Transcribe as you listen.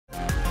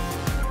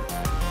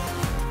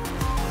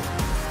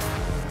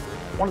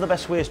One of the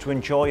best ways to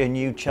enjoy a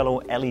new Cello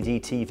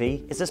LED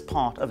TV is as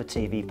part of a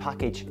TV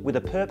package with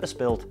a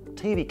purpose-built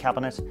TV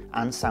cabinet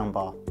and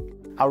soundbar.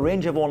 Our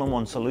range of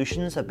all-in-one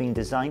solutions have been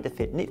designed to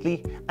fit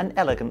neatly and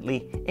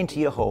elegantly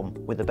into your home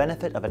with the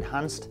benefit of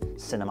enhanced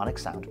cinematic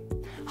sound.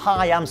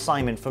 Hi, I'm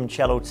Simon from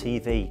Cello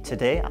TV.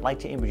 Today I'd like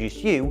to introduce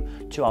you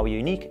to our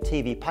unique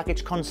TV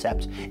package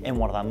concept in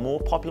one of our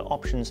more popular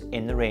options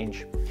in the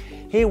range.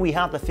 Here we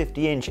have the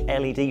 50-inch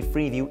LED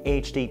Freeview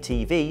HD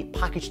TV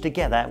packaged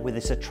together with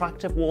this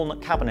attractive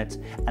walnut cabinet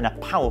and a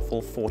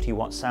powerful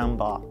 40-watt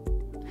soundbar.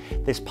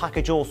 This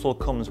package also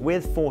comes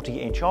with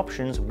 40-inch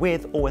options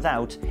with or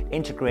without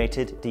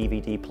integrated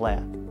DVD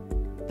player.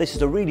 This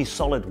is a really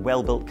solid,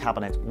 well-built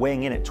cabinet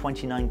weighing in at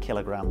 29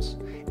 kilograms.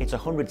 It's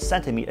 100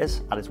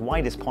 centimeters at its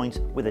widest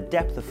point with a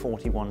depth of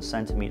 41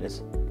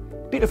 centimeters.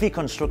 Beautifully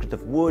constructed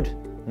of wood,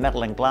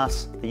 metal and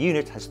glass, the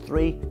unit has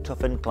 3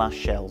 toughened glass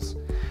shelves.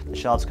 The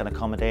shelves can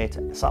accommodate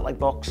a satellite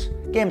box,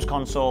 games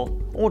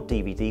console or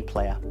DVD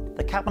player.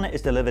 The cabinet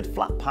is delivered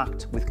flat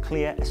packed with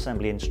clear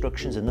assembly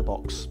instructions in the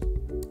box.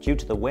 Due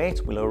to the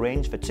weight, we'll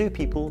arrange for 2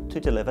 people to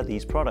deliver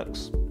these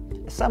products.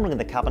 Assembling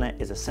the cabinet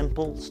is a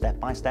simple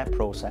step-by-step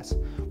process,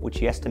 which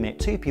we estimate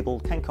 2 people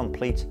can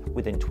complete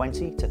within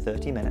 20 to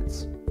 30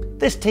 minutes.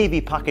 This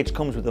TV package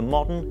comes with a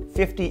modern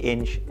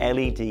 50-inch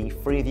LED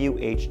Freeview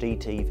HD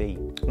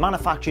TV.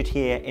 Manufactured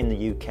here in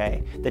the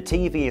UK, the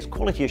TV is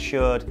quality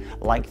assured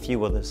like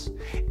few others.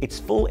 It's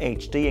full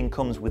HD and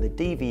comes with a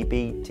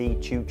Freeview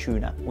T2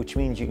 tuner, which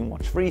means you can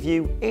watch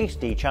Freeview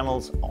HD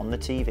channels on the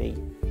TV.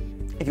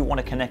 If you want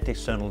to connect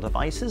external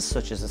devices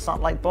such as a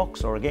satellite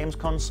box or a games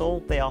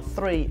console, there are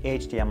 3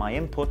 HDMI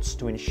inputs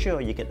to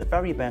ensure you get the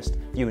very best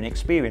viewing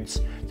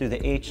experience through the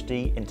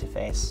HD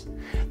interface.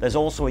 There's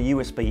also a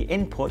USB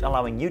input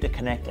allowing you to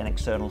connect an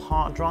external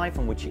hard drive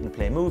from which you can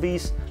play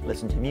movies,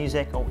 listen to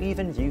music or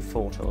even view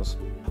photos.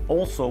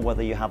 Also,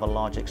 whether you have a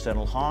large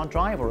external hard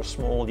drive or a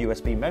small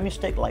USB memory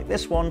stick like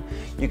this one,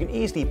 you can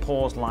easily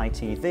pause live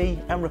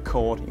TV and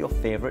record your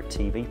favourite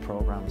TV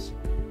programs.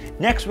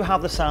 Next we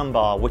have the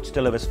soundbar, which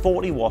delivers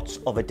 40 watts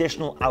of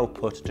additional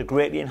output to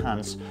greatly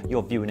enhance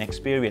your viewing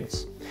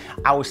experience.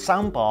 Our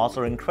soundbars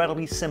are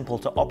incredibly simple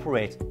to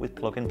operate with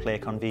plug-and-play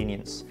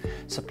convenience.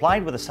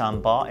 Supplied with a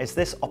soundbar is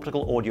this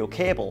optical audio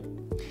cable.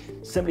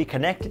 Simply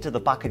connect it to the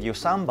back of your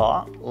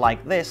soundbar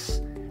like this,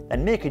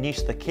 then making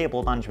use of the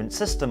cable management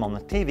system on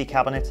the TV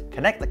cabinet,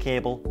 connect the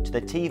cable to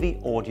the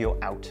TV audio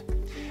out.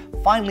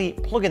 Finally,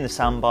 plug in the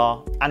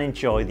soundbar and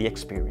enjoy the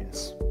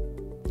experience.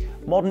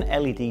 Modern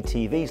LED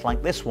TVs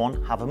like this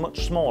one have a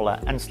much smaller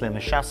and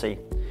slimmer chassis,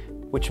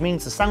 which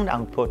means the sound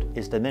output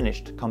is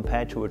diminished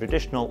compared to a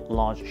traditional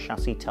large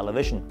chassis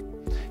television.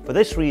 For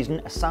this reason,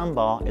 a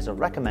soundbar is a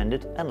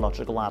recommended and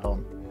logical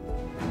add-on.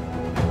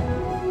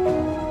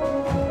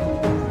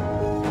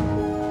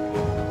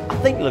 I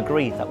think you'll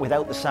agree that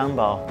without the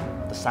soundbar,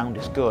 the sound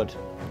is good,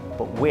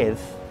 but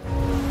with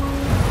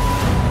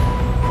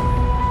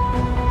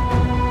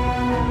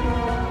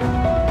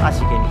as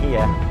you can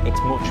hear,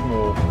 it's much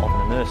more of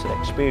an immersive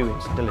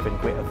experience, delivering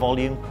greater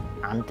volume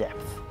and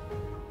depth.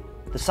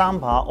 The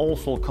soundbar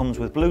also comes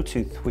with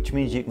Bluetooth, which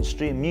means you can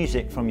stream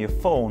music from your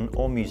phone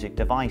or music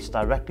device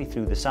directly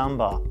through the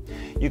soundbar.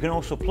 You can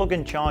also plug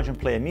in, charge and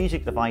play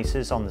music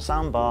devices on the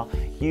soundbar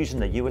using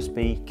the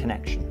USB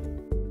connection.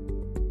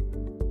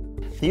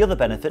 The other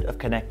benefit of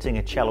connecting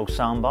a Cello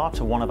soundbar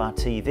to one of our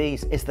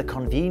TVs is the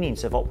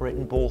convenience of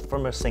operating both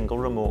from a single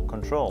remote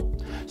control.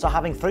 So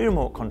having 3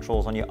 remote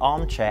controls on your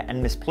armchair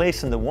and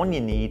misplacing the one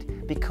you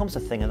need becomes a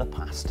thing of the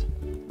past.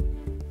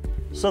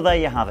 So there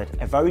you have it,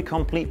 a very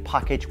complete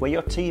package where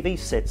your TV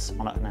sits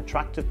on an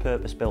attractive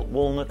purpose-built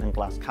walnut and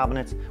glass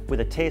cabinet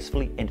with a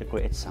tastefully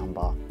integrated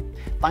soundbar.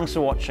 Thanks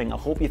for watching, I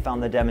hope you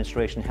found the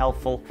demonstration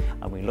helpful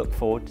and we look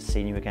forward to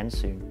seeing you again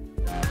soon.